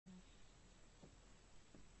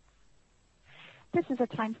This is a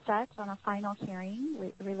time set on a final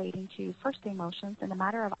hearing relating to first-day motions in the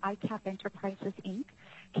matter of iCap Enterprises, Inc.,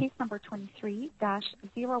 case number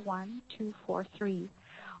 23-01243.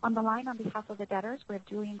 On the line on behalf of the debtors, we have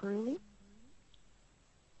Julian Grewley.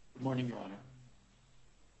 Good morning, Your Honor.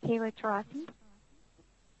 Taylor Tarasi.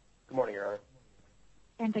 Good morning, Your Honor.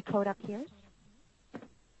 And Dakota Pierce.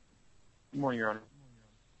 Good morning, Your Honor.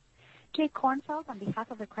 Jake Kornfeld on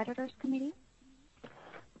behalf of the Creditors Committee.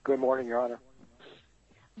 Good morning, Your Honor.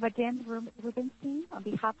 Vadim Rubinstein on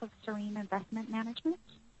behalf of Serene Investment Management.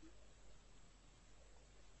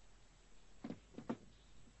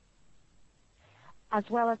 As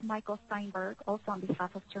well as Michael Steinberg, also on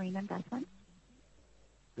behalf of Serene Investments.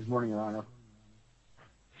 Good morning, Your Honor.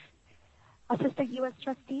 Assistant U.S.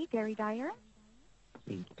 Trustee Gary Dyer.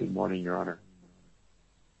 Good morning, Your Honor.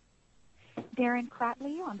 Darren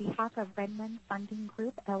Cratley on behalf of Redmond Funding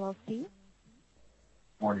Group, LLC. Good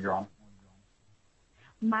morning, Your Honor.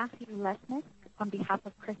 Matthew Lesnick on behalf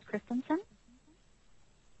of Chris Christensen.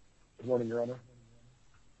 Good morning, Your Honor.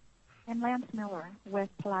 And Lance Miller with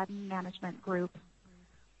Paladin Management Group.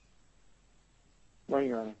 Good morning,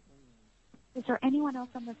 Your Honor. Is there anyone else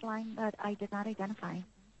on this line that I did not identify?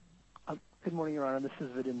 Good morning, Your Honor. This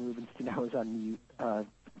is Vadim Rubinstein. I was on mute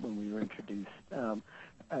when we were introduced. I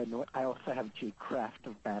also have Jake Kraft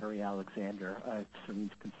of Battery Alexander,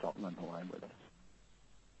 Serene's consultant, on the line with us.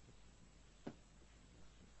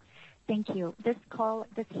 Thank you. This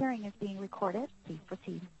hearing is being recorded. Please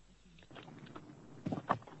proceed.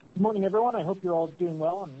 Good morning, everyone. I hope you're all doing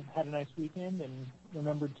well and had a nice weekend and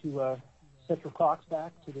remembered to set your clocks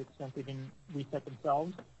back to the extent they didn't reset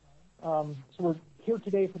themselves. So we're here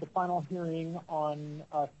today for the final hearing on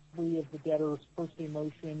 3 of the debtors' first-day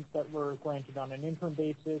motions that were granted on an interim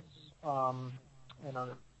basis. We'll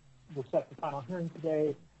set the final hearing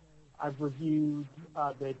today. I've reviewed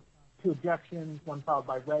the 2 objections, one filed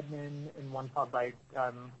by Redmond and one filed by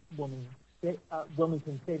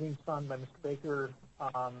Wilmington Savings Fund by Mr. Baker,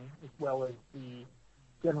 as well as the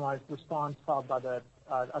generalized response filed by the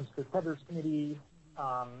Unsecured Creditors Committee,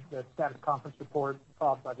 the status conference report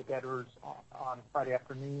filed by the debtors on Friday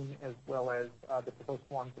afternoon, as well as the proposed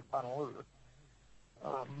forms of final order.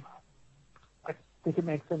 I think it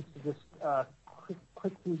makes sense to just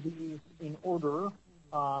quickly do these in order.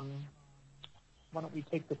 Why don't we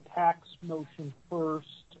take the tax motion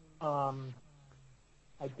first? I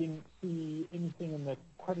didn't see anything in the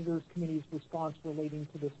Creditors Committee's response relating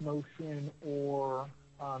to this motion or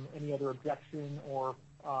any other objection or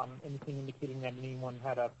anything indicating that anyone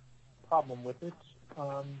had a problem with it.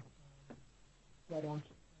 Why don't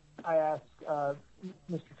I ask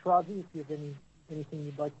Mr. Tarazi if you have anything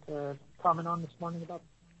you'd like to comment on this morning about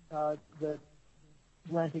the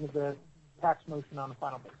granting of the tax motion on a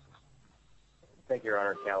final basis. Thank you, Your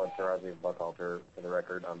Honor. Callan Tarazi of Buckhalter for the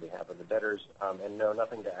record on behalf of the debtors. And no,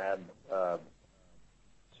 nothing to add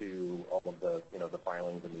to all of the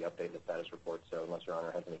filings and the update of the status report. So unless Your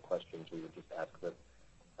Honor has any questions, we would just ask that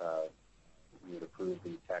you would approve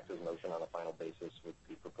the taxes motion on a final basis with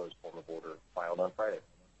the proposed form of order filed on Friday.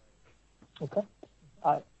 Okay.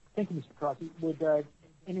 Thank you, Mr. Tarazi. Would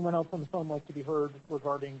anyone else on the phone like to be heard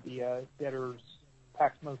regarding the debtors'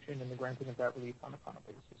 tax motion and the granting of that relief on a final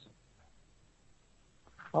basis?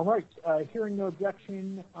 All right. Hearing no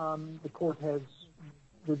objection, the court has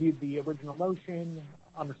reviewed the original motion,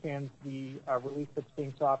 understands the relief that's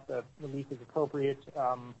being sought. The relief is appropriate.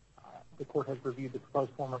 The court has reviewed the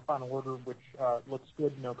proposed form of final order, which looks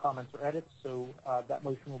good, no comments or edits. So that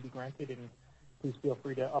motion will be granted, and please feel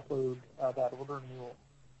free to upload that order, and we will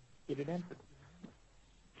get it entered.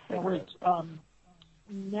 All right.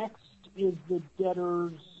 Next is the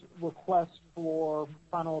debtor's request for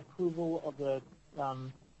final approval of the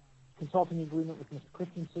consulting agreement with Mr.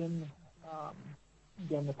 Christensen.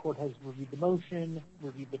 Again, the court has reviewed the motion,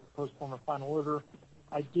 reviewed the proposed form of final order.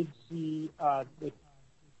 I did see the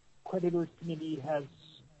Creditors Committee has,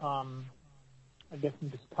 some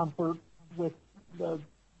discomfort with the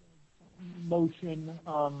motion.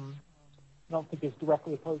 I don't think it's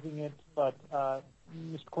directly opposing it, but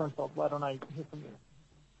Mr. Kornfeld, why don't I hear from you?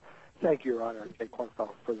 Thank you, Your Honor. Jake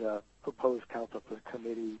Kornfeld for the proposed counsel for the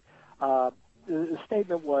committee. The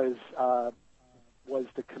statement was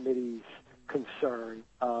the committee's concern.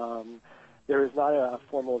 There is not a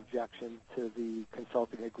formal objection to the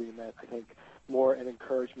consulting agreement. I think more an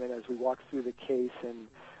encouragement as we walk through the case and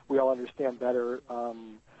we all understand better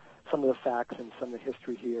some of the facts and some of the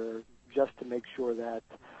history here, just to make sure that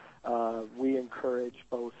we encourage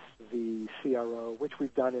both the CRO, which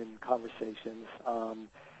we've done in conversations,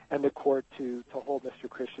 and the court to hold Mr.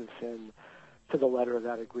 Christensen the letter of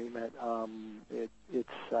that agreement. It's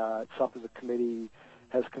something the committee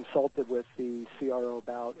has consulted with the CRO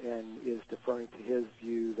about and is deferring to his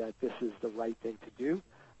view that this is the right thing to do.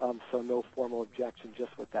 So no formal objection,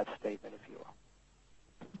 just with that statement, if you will.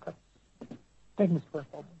 Okay. Thank you, Mr.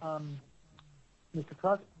 Kornfeld. Mr.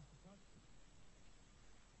 Trott?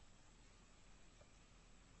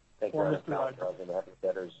 Thank you, Mr.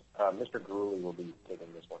 Debtors. Mr. Gurley will be taking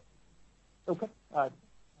this one. Okay.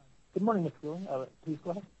 Good morning, Mr. Gurley. Please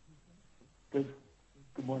go ahead.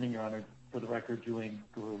 Good morning, Your Honor. For the record, Julian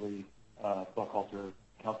Gurley, Buckhalter,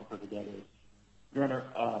 counsel for the debtors. Your Honor,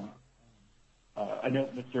 I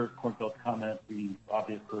note Mr. Kornfeld's comment. We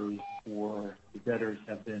obviously, for the debtors,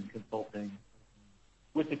 have been consulting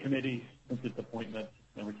with the committee since its appointment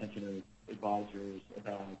and retention of advisors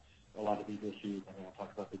about a lot of these issues. I mean, I'll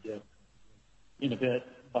talk about the gift in a bit,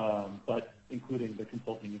 but including the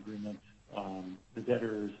consulting agreement, the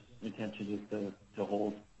debtors' intention is to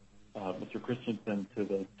hold Mr. Christensen to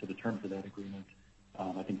the terms of that agreement.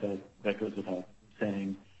 I think that goes without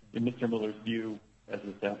saying. In Mr. Miller's view, as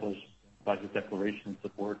established by his declaration in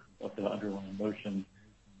support of the underlying motion,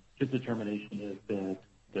 his determination is that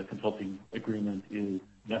the consulting agreement is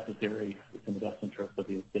necessary. It's in the best interest of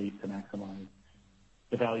the estate to maximize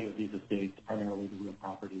the value of these estates, primarily the real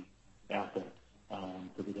property assets.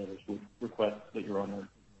 So the debtors would request that Your Honor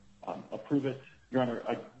approve it. Your Honor,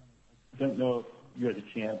 I don't know if you had a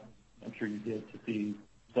chance, I'm sure you did, to see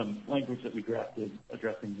some language that we drafted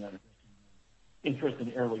addressing the interest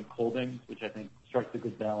in Airlink Holdings, which I think strikes a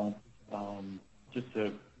good balance. Just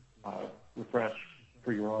to refresh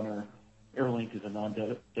for Your Honor, Airlink is a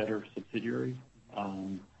non-debtor subsidiary.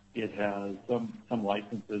 It has some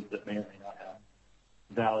licenses that may or may not have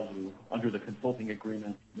value. Under the consulting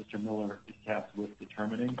agreement, Mr. Miller is tasked with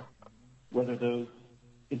determining whether those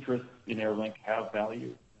interests in Airlink have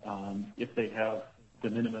value. If they have de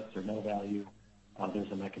minimis or no value,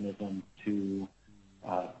 there's a mechanism to,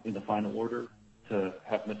 in the final order, to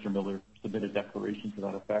have Mr. Miller submit a declaration to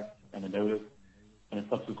that effect and a notice and a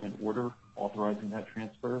subsequent order authorizing that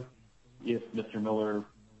transfer. If Mr. Miller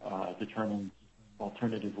determines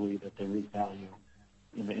alternatively that there is value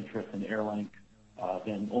in the interest in Airlink,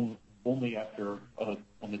 then only after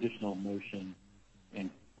an additional motion and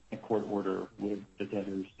a court order would the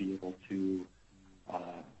debtors be able to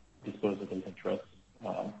dispose of those interests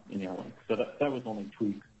in Airlink. So that was only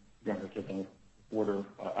tweaked, Your Honor, to the order.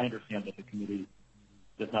 I understand that the committee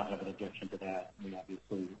does not have an objection to that. We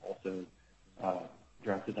obviously also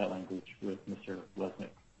drafted that language with Mr. Lesnick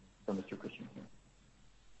from Mr. Christensen.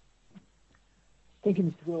 Thank you,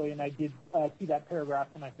 Mr. Gurley. And I did see that paragraph,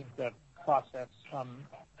 and I think the process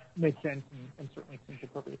makes sense and certainly seems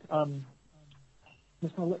appropriate.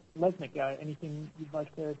 Mr. Lesnick, anything you'd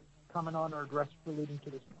like to comment on or address relating to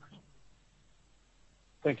this motion?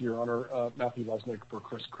 Thank you, Your Honor. Matthew Lesnick for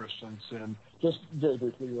Chris Christensen. Just very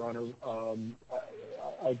briefly, Your Honor,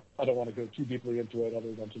 I don't want to go too deeply into it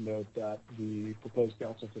other than to note that the proposed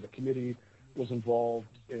counsel for the committee was involved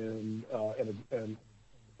in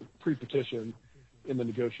pre-petition in the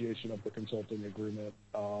negotiation of the consulting agreement,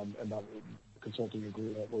 and that consulting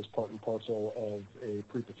agreement was part and parcel of a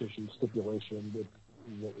pre-petition stipulation with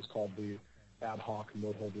what was called the ad hoc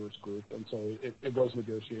note holders group. And so it was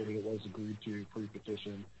negotiated, it was agreed to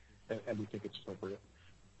pre-petition, and we think it's appropriate.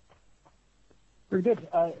 Very good.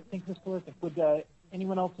 Thank you, Mr. Lesnick. Would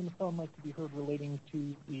anyone else on the phone like to be heard relating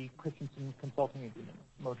to the Christensen consulting agreement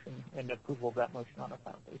motion and approval of that motion on a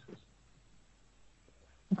final basis?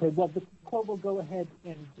 Okay, well, the court will go ahead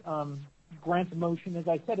and grant the motion. As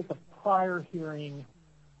I said at the prior hearing,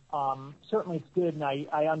 certainly it's good, and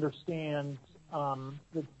I understand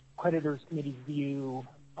the creditors committee's view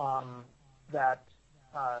that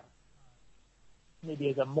maybe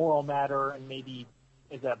as a moral matter and maybe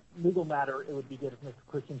as a legal matter, it would be good if Mr.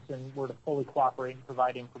 Christensen were to fully cooperate and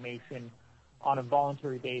provide information on a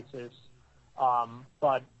voluntary basis,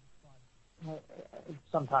 but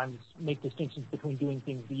sometimes make distinctions between doing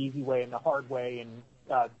things the easy way and the hard way, and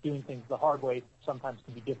doing things the hard way sometimes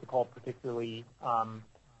can be difficult, particularly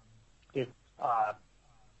if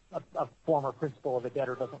a former principal of a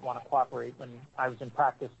debtor doesn't want to cooperate. When I was in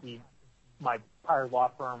practice, my prior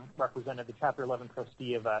law firm represented the Chapter 11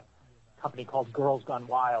 trustee of a company called Girls Gone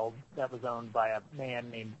Wild that was owned by a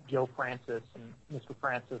man named Joe Francis, and Mr.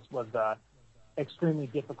 Francis was extremely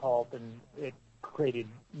difficult, and it created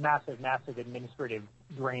massive administrative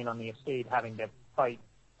drain on the estate, having to fight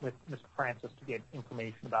with Mr. Francis to get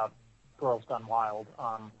information about Girls Gone Wild.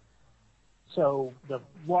 So the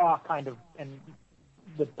law kind of, and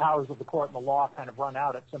the powers of the court and the law kind of run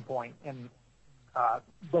out at some point, and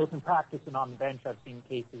both in practice and on the bench I've seen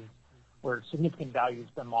cases where significant value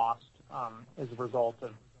has been lost as a result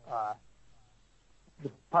of the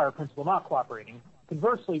prior principal not cooperating.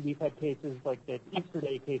 Conversely, we've had cases like the Easter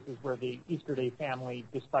Day cases where the Easter Day family,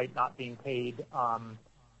 despite not being paid,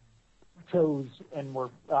 chose and were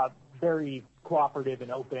very cooperative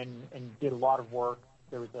and open and did a lot of work.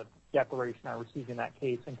 There was a declaration I received in that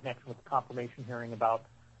case in connection with the confirmation hearing about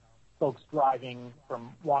folks driving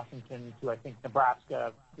from Washington to, I think,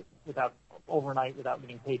 Nebraska overnight without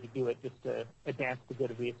getting paid to do it, just to advance the good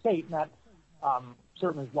of the estate. And that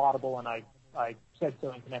certainly is laudable, and I said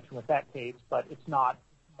so in connection with that case, but it's not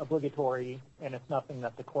obligatory, and it's nothing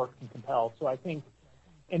that the court can compel. So I think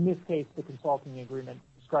in this case, the consulting agreement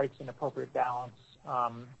strikes an appropriate balance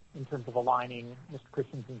in terms of aligning Mr.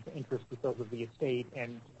 Christensen's interests with those of the estate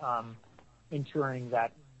and ensuring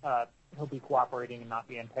that he'll be cooperating and not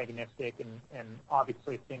be antagonistic. And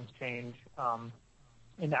obviously, if things change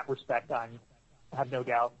in that respect, I have no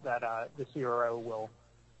doubt that the CRO will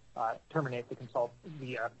terminate the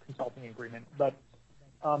consulting agreement. But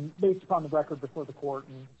based upon the record before the court,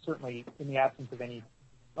 and certainly in the absence of any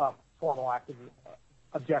formal active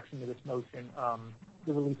objection to this motion,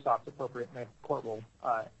 the relief stops appropriate, and the court will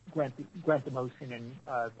grant the motion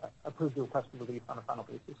and approve the request for relief on a final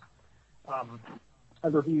basis.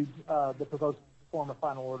 I've reviewed the proposed form of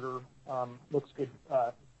final order. Looks good.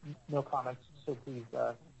 No comments, so please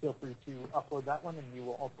feel free to upload that one, and you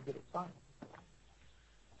will also get it signed.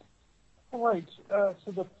 All right,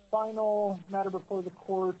 so the final matter before the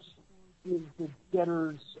court is the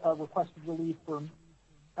debtor's requested relief for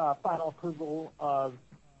final approval of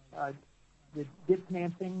the DIP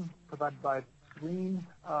financing provided by Green.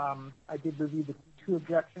 I did review the two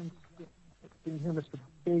objections. Didn't hear Mr.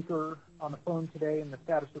 Baker on the phone today, and the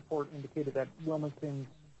status report indicated that Wilmington's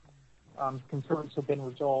concerns have been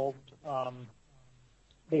resolved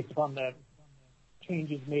based upon the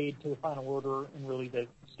changes made to the final order and really the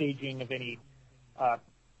staging of any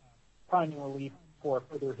finding relief for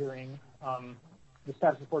further hearing. The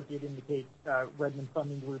status report did indicate Redmond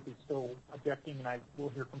Funding Group is still objecting, and I will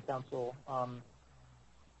hear from counsel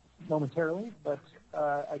momentarily. But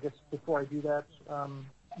I guess before I do that,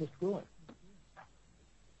 Mr. Gruen.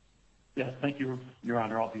 Yes, thank you, Your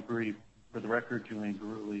Honor. I'll be brief. For the record, Julian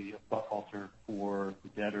Gurley of Buckhalter for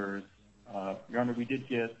the debtors. Your Honor, we did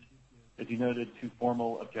get, as you noted, two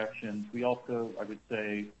formal objections. We also, I would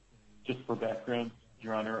say, just for background,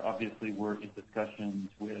 Your Honor, obviously we're in discussions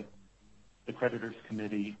with the creditors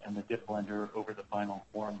committee and the DIP lender over the final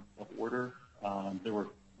form of order.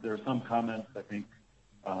 There are some comments, I think,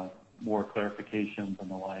 more clarifications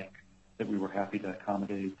and the like that we were happy to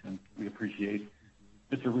accommodate, and we appreciate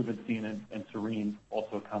Mr. Rubenstein and Serene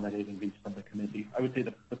also accommodating these from the committee. I would say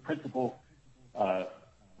the principal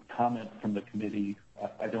comment from the committee,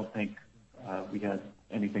 I don't think we had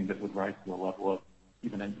anything that would rise to the level of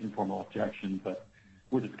even an informal objection, but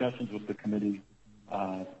were discussions with the committee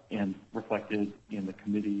and reflected in the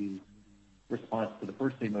committee's response to the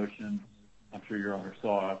first day motion. I'm sure Your Honor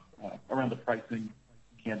saw around the pricing,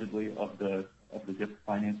 candidly, of the DIP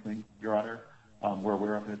financing. Your Honor, we're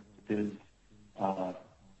aware of it. It is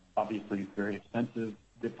obviously very expensive.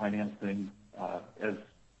 DIP financing, as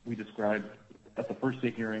we described at the first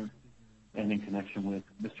day hearing and in connection with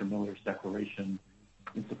Mr. Miller's declaration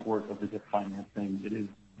in support of the DIP financing, it is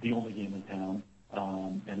the only game in town,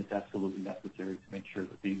 and it's absolutely necessary to make sure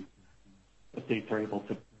that these estates are able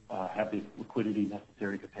to have the liquidity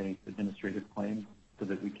necessary to pay administrative claims so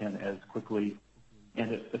that we can, as quickly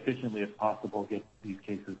and as efficiently as possible, get these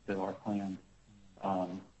cases to our planned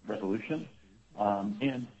resolution.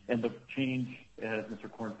 And the change, as Mr.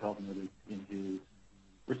 Kornfeld noted in his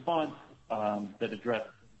response, that addressed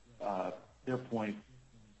their point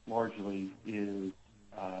largely is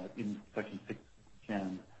in Section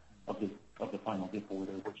 610 of the final DIP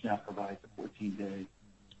order, which now provides a 14-day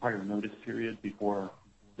prior notice period before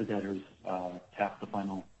the debtors tap the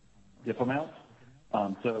final DIP amount.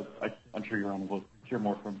 So I'm sure Your Honor will hear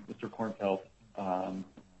more from Mr. Kornfeld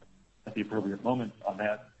at the appropriate moment on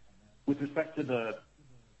that. With respect to the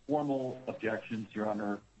formal objections, Your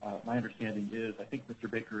Honor, my understanding is, I think Mr.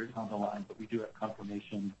 Baker is on the line, but we do have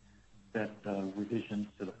confirmation that revisions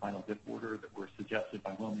to the final DIP order that were suggested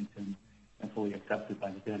by Wilmington and fully accepted by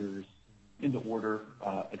the debtors in the order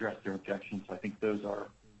address their objections. So I think those are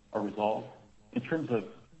resolved. In terms of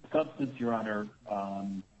substance, Your Honor,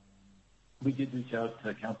 we did reach out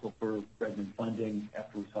to counsel for Redmond Funding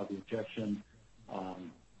after we saw the objection,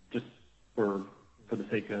 just for the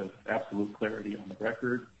sake of absolute clarity on the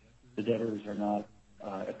record. The debtors are not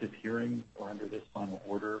at this hearing or under this final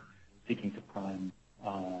order seeking to prime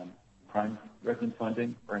Redmond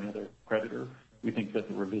Funding or any other creditor. We think that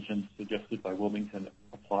the revisions suggested by Wilmington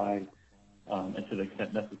apply, and to the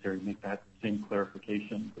extent necessary, make that same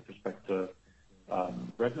clarification with respect to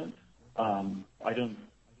Redmond. I don't,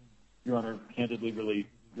 Your Honor, candidly really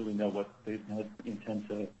know what they intend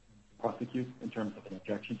to prosecute in terms of an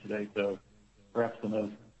objection today. So perhaps the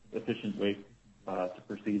most efficient way to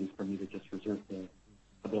proceed is for me to just reserve the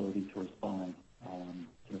ability to respond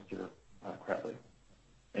to Mr. Crowley.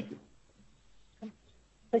 Thank you.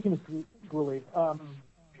 Thank you, Mr. Gruley.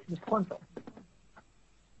 Mr. Kornfeld.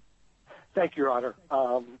 Thank you, Your Honor.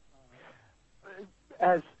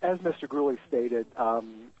 As Mr. Gruley stated,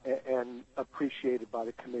 and appreciated by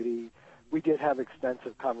the committee, we did have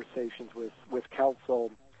extensive conversations with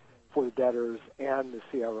counsel for the debtors and the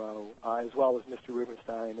CRO, as well as Mr.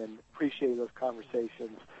 Rubenstein, and appreciate those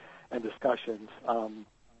conversations and discussions.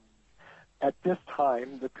 At this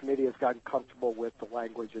time, the committee has gotten comfortable with the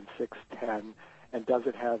language in 610 and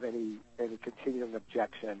doesn't have any continuing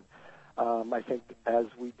objection. I think as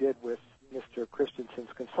we did with Mr. Christensen's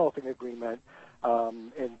consulting agreement,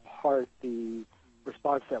 in part the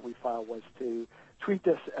response that we filed was to treat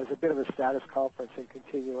this as a bit of a status conference and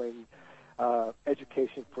continuing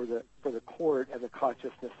education for the court and the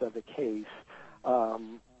consciousness of the case.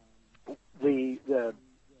 The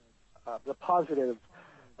positive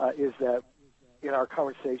is that in our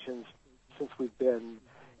conversations since we've been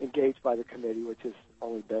engaged by the committee, which has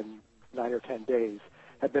only been 9 or 10 days,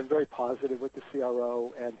 have been very positive with the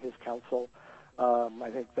CRO and his counsel. I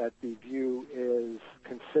think that the view is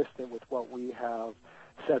consistent with what we have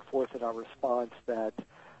set forth in our response, that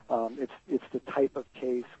it's the type of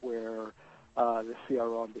case where the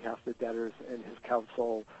CRO on behalf of the debtors and his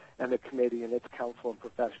counsel and the committee and its counsel and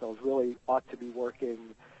professionals really ought to be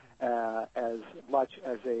working as much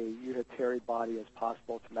as a unitary body as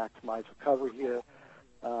possible to maximize recovery here.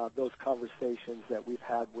 Those conversations that we've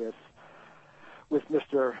had with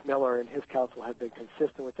Mr. Miller and his counsel have been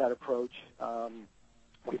consistent with that approach.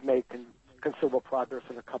 We've made considerable progress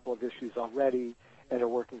on a couple of issues already and are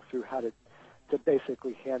working through how to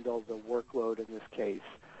basically handle the workload in this case.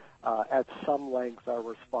 At some length, our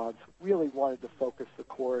response really wanted to focus the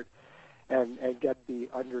court and get the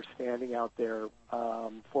understanding out there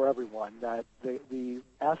for everyone that the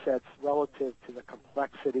assets relative to the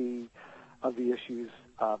complexity of the issues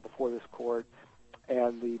before this court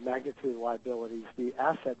and the magnitude of liabilities, the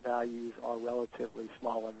asset values are relatively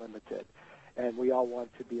small and limited. And we all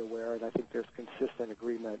want to be aware, and I think there's consistent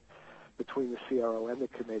agreement between the CRO and the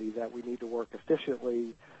committee that we need to work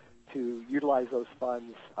efficiently to utilize those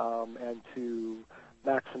funds and to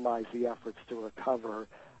maximize the efforts to recover.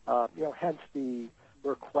 Hence the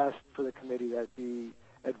request for the committee that be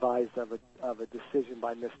advised of a decision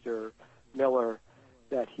by Mr. Miller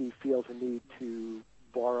that he feels a need to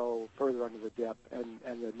borrow further under the DIP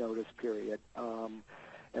and the notice period.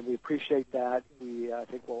 And we appreciate that. I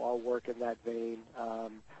think we'll all work in that vein.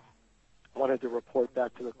 Wanted to report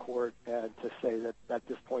that to the court and to say that at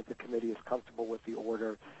this point the committee is comfortable with the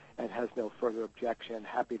order and has no further objection.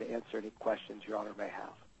 Happy to answer any questions Your Honor may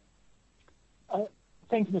have.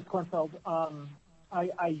 Thank you, Mr. Kornfeld.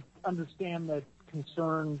 I understand the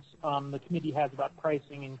concerns the committee has about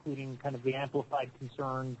pricing, including kind of the amplified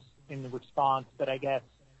concerns in the response, but I guess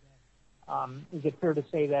is it fair to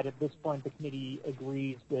say that at this point the committee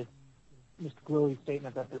agrees with Mr. Gruley's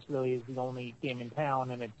statement that this really is the only game in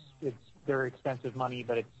town and it's very expensive money,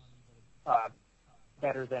 but it's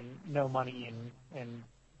better than no money in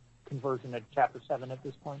conversion at Chapter 7 at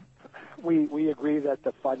this point? We agree that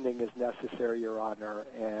the funding is necessary, Your Honor,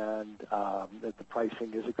 and that the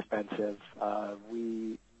pricing is expensive.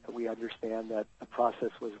 We understand that the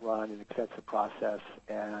process was run, an extensive process,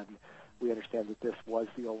 and we understand that this was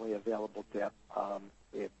the only available DIP.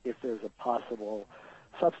 If there's a possible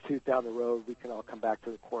substitute down the road, we can all come back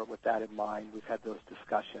to the court with that in mind. We've had those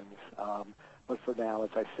discussions. But for now,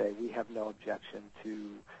 as I say, we have no objection to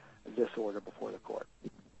this order before the court.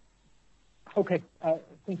 Okay.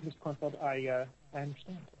 Thank you, Mr. Kornfeld. I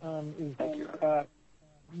understand. Thank you.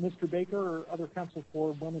 Mr. Baker or other counsel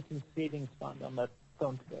for Wilmington Savings Fund on the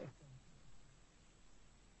phone today?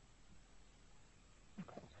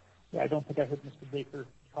 Okay. Yeah, I don't think I heard Mr. Baker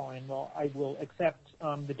call in. Well, I will accept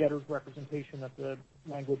the debtor's representation that the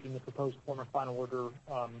language in the proposed form of final order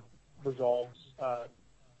resolves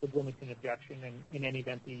the Wilmington objection, and in any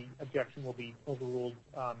event, the objection will be overruled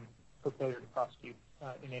for failure to prosecute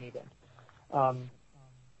in any event,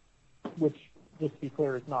 which, just to be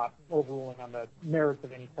clear, is not overruling on the merits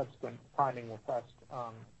of any subsequent priming request,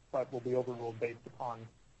 but will be overruled based upon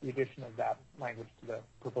the addition of that language to the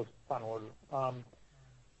proposed final order.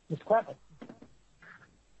 Mr. Crowley.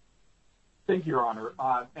 Thank you, Your Honor.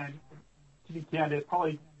 And to be candid,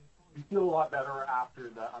 probably we feel a lot better after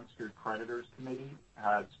the Unsecured Creditors Committee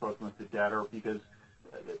had spoken with the debtor, because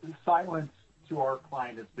the silence to our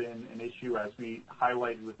client has been an issue. As we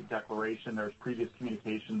highlighted with the declaration, there's previous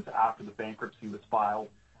communications after the bankruptcy was filed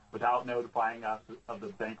without notifying us of the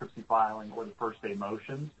bankruptcy filing or the first day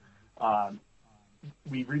motions.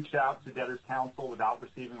 We reached out to debtors counsel without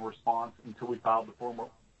receiving a response until we filed the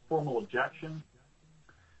formal objection.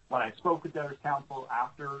 When I spoke with debtors counsel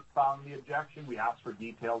after filing the objection, we asked for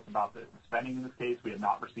details about the spending in this case. We have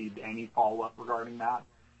not received any follow-up regarding that.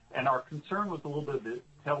 And our concern was a little bit of the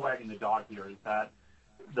tail wagging the dog here, is that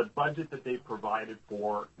the budget that they provided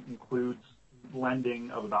for includes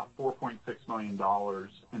lending of about $4.6 million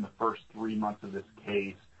in the first 3 months of this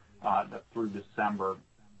case, that's through December.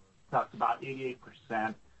 That's about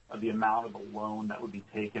 88% of the amount of the loan that would be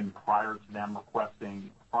taken prior to them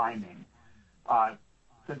requesting priming.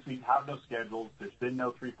 Since we have no schedules, there's been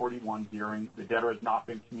no 341 hearing, the debtor has not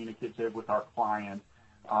been communicative with our client.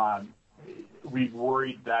 We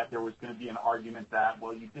worried that there was going to be an argument that,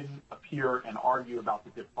 well, you didn't appear and argue about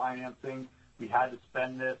the DIP financing. We had to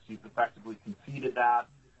spend this. You've effectively conceded that.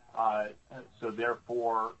 So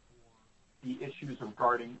therefore, the issues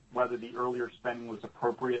regarding whether the earlier spending was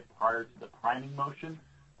appropriate prior to the priming motion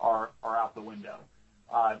are out the window.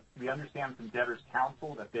 We understand from debtors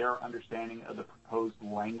counsel that their understanding of the proposed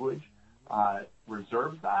language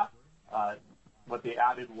reserves that. What they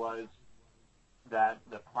added was that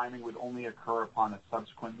the priming would only occur upon a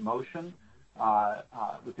subsequent motion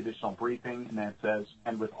with additional briefing, and then it says,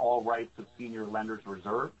 and with all rights of senior lenders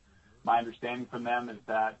reserved. My understanding from them is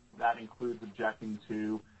that that includes objecting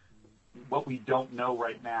to what we don't know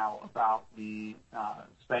right now about the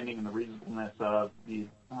spending and the reasonableness of the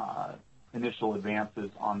initial advances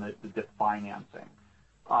on the DIP financing.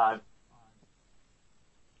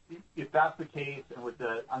 If that's the case, and with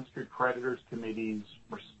the Unsecured Creditors Committee's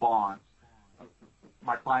response,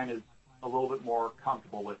 my client is a little bit more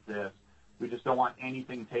comfortable with this. We just don't want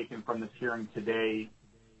anything taken from this hearing today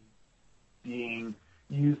being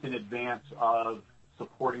used in advance of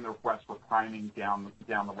supporting the request for priming down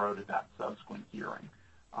the road at that subsequent hearing.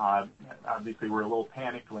 Obviously, we're a little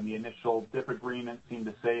panicked when the initial DIP agreement seemed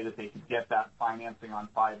to say that they could get that financing on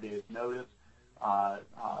 5 days' notice.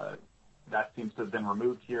 That seems to have been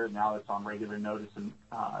removed here. Now it's on regular notice and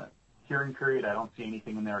hearing period. I don't see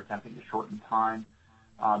anything in there attempting to shorten time.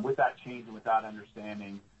 With that change and with that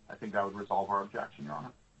understanding, I think that would resolve our objection, Your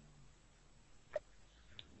Honor.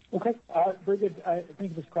 Okay, very good.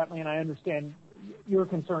 Thank you, Mr. Cratley, and I understand your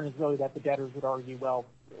concern is really that the debtors would argue, well,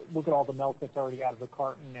 look at all the milk that's already out of the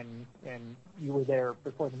carton, and you were there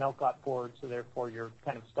before the milk got poured, so therefore you're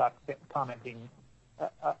kind of stuck commenting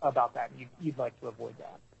about that. You'd like to avoid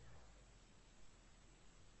that.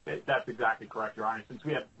 That's exactly correct, Your Honor. Since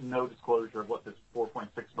we have no disclosure of what this $4.6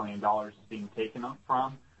 million is being taken up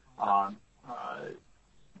from,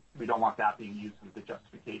 we don't want that being used as the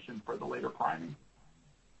justification for the later priming.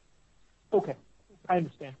 Okay, I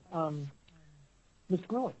understand. Mr.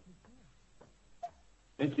 Gurley.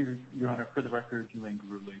 Thank you, Your Honor. For the record, Julian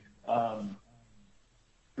Gurley.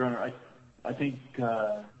 Your Honor, I think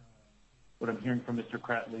what I'm hearing from Mr.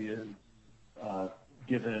 Cratley is,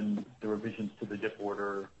 given the revisions to the DIP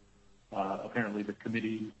order, apparently the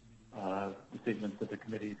committee, the statement that the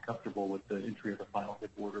committee is comfortable with the entry of the final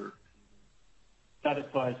DIP order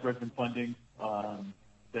satisfies resident funding,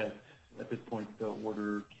 that at this point the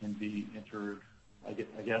order can be entered, I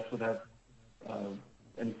guess without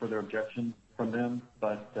any further objection from them.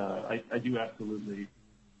 But I do absolutely,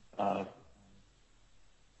 to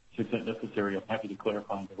the extent necessary, I'm happy to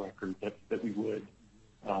clarify on the record that we would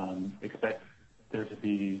expect there to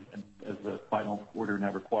be, as the final order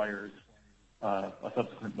now requires, a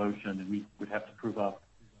subsequent motion, and we would have to prove up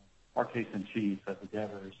our case in chief as the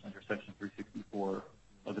debtors under Section 364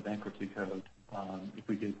 of the Bankruptcy Code if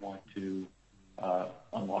we did want to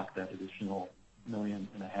unlock that additional $1.5 million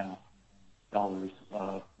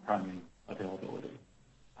of priming availability.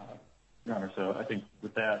 Your Honor, so I think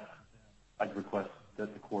with that, I'd request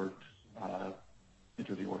that the court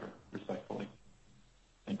enter the order respectfully.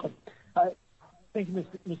 Thank you. Thank you,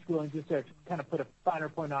 Mr. Goulding. Just to kind of put a finer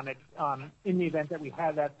point on it, in the event that we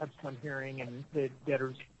have that subsequent hearing and the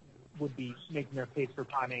debtors would be making their case for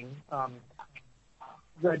priming,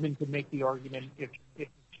 Redmond could make the argument if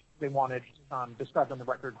they wanted described on the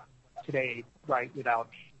record today, right, without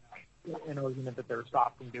an argument that they're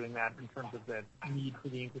stopped from doing that in terms of the need for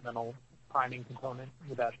the incremental priming component.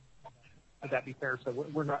 Would that be fair? So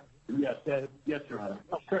we're not. Yes, Your Honor.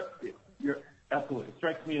 Absolutely. It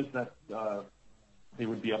strikes me as that they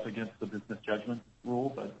would be up against the business judgment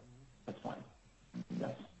rule, but that's fine.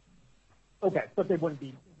 Yes. Okay, but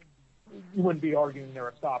you wouldn't be arguing they're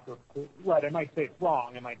a stop or right. I might say it's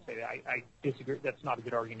wrong. I might say I disagree. That's not a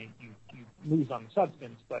good argument. You lose on the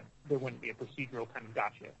substance, but there wouldn't be a procedural kind of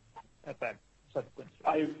gotcha at that subsequent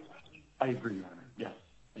stage. I agree, Your Honor. Yes,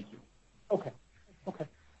 thank you. Okay.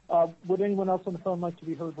 Would anyone else on the phone like to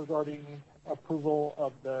be heard regarding approval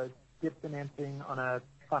of the DIP financing on a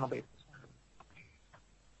final basis?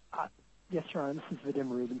 Yes, Your Honor. This is Vadim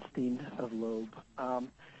Rubenstein of Loeb.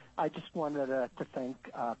 I just wanted to thank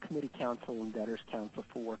Committee Counsel and Debtors Counsel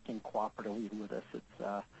for working cooperatively with us. It's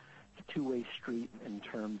a two-way street in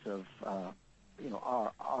terms of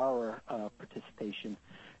our participation,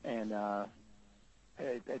 and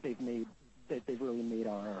they've really made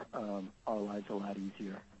our lives a lot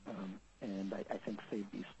easier, and I think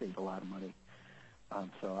saved the estate a lot of money.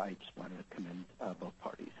 So I just wanted to commend both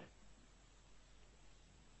parties.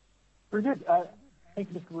 Very good. Thank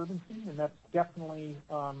you, Mr. Rubenstein, and that's definitely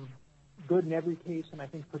good in every case, and I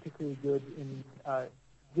think particularly good in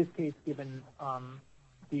this case, given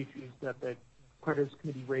the issues that the Creditors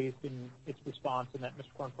Committee raised in its response and that Mr.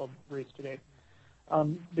 Kornfeld raised today.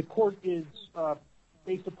 The court is,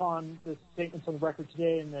 based upon the statements on the record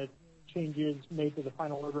today and the changes made to the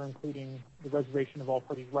final order, including the reservation of all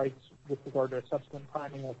parties' rights with regard to a subsequent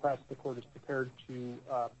priming request, the court is prepared to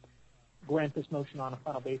grant this motion on a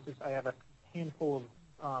final basis. I have a handful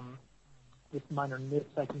of just minor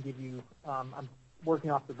nits I can give you. I'm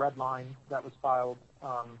working off the red line that was filed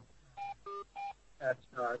at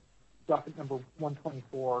docket number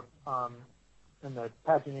 124, and the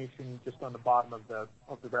pagination just on the bottom of the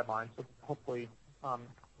red line. So hopefully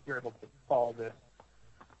you're able to follow this.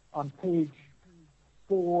 On page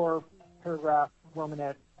 4, paragraph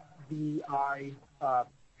Romanet VI,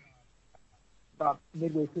 about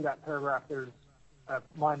midway through that paragraph, there's a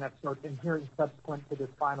line that starts in hearing subsequent to this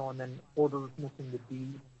final, and then orders missing the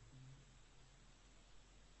D.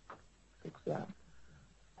 Fix that.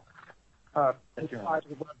 At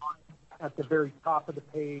the very top of the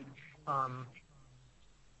page, I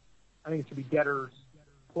think it should be debtors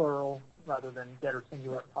plural rather than debtor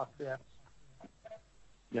singular apostrophe S.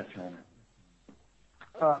 Yes, Your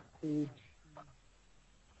Honor. Page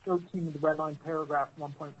 13 of the red line, paragraph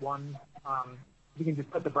 1.1. You can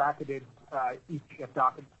just put the bracketed iCap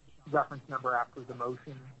docket reference number after the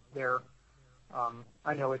motion there.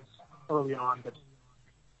 I know it's early on, but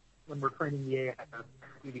when we're training the AI,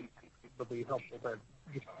 it will be helpful to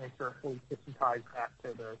just make sure it fully fits and ties back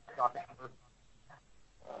to the docket number.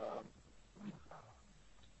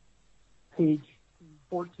 Page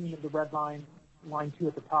 14 of the red line, line 2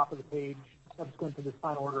 at the top of the page, subsequent to this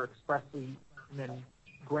final order expressly, and then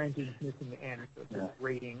granted is missing the N, so it's a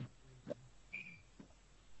rating.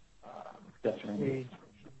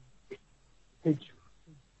 Page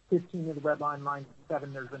 15 of the red line, line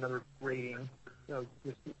 7, there's another rating, so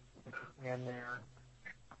just and there.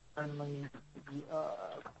 Finally,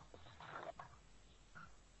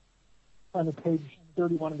 on the page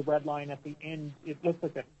 31 of the red line at the end, it looks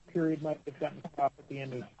like a period might have gotten stopped at the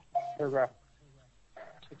end of paragraph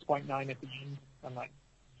 6.9 at the end. I'm like,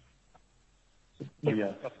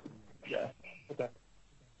 yeah. Okay.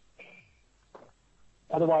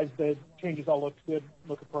 Otherwise, the changes all look good,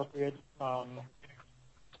 look appropriate.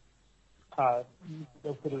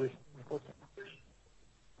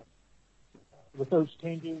 With those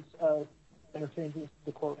changes, interchanges,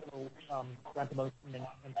 the court will grant the motion and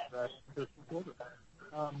the order.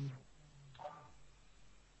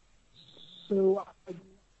 So I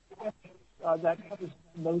guess that covers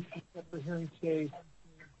the motion that we're hearing today.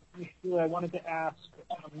 I wanted to ask,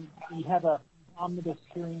 we have an omnibus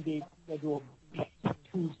hearing date scheduled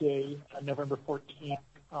Tuesday, November 14th.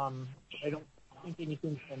 I don't think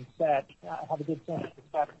anything's been set. I have a good sense of the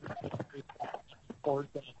fact that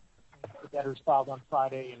the debtors filed on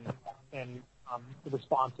Friday and the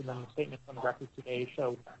response and then the statements on the record today.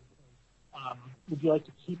 So would you like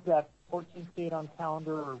to keep that 14th date on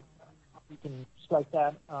calendar, or we can strike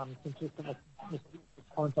that consistent with Mr.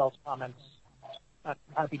 Kornfeld's comments? I'm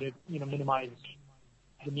happy to minimize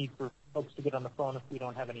the need for folks to get on the phone if we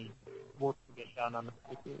don't have any work to get done on the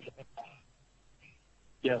particular day.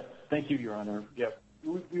 Yes, thank you, Your Honor. Yeah,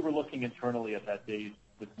 we were looking internally at that date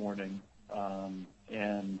this morning,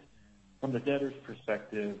 and from the debtor's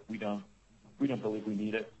perspective, we don't believe we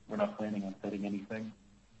need it. We're not planning on setting anything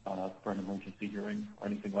for an emergency hearing or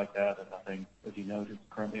anything like that, and nothing, as you noted, is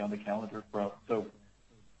currently on the calendar for us. So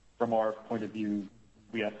from our point of view,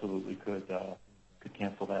 we absolutely could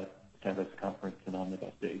cancel that canvas conference and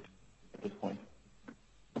omnibus date at this point.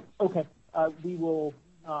 Okay. We will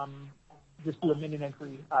just do a minute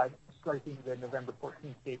entry striking the November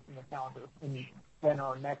 14th date from the calendar. And then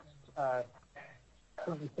our next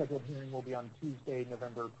currently scheduled hearing will be on Tuesday,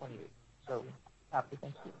 November 28th, so after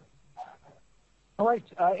Thanksgiving. All right,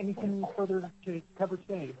 anything further to cover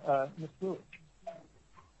today, Ms. Lewis?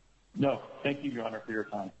 No, thank you, Your Honor, for your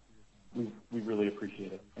time. We really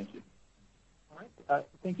appreciate it. Thank you. All right,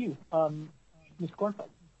 thank you. Mr. Kornfeld?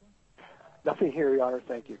 Nothing here, Your Honor.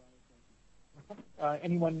 Thank you.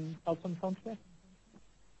 Anyone else on the phone today?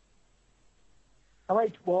 All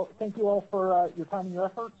right. Well, thank you all for your time and your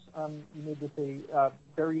efforts. You made this a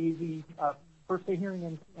very easy first day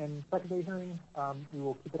hearing and second day hearing. We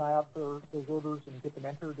will keep an eye out for those orders and get them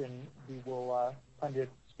entered, and we will plan to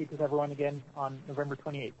speak with everyone again on November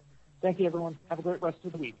 28th. Thank you, everyone. Have a great rest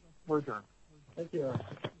of the week. We're adjourned. Thank you.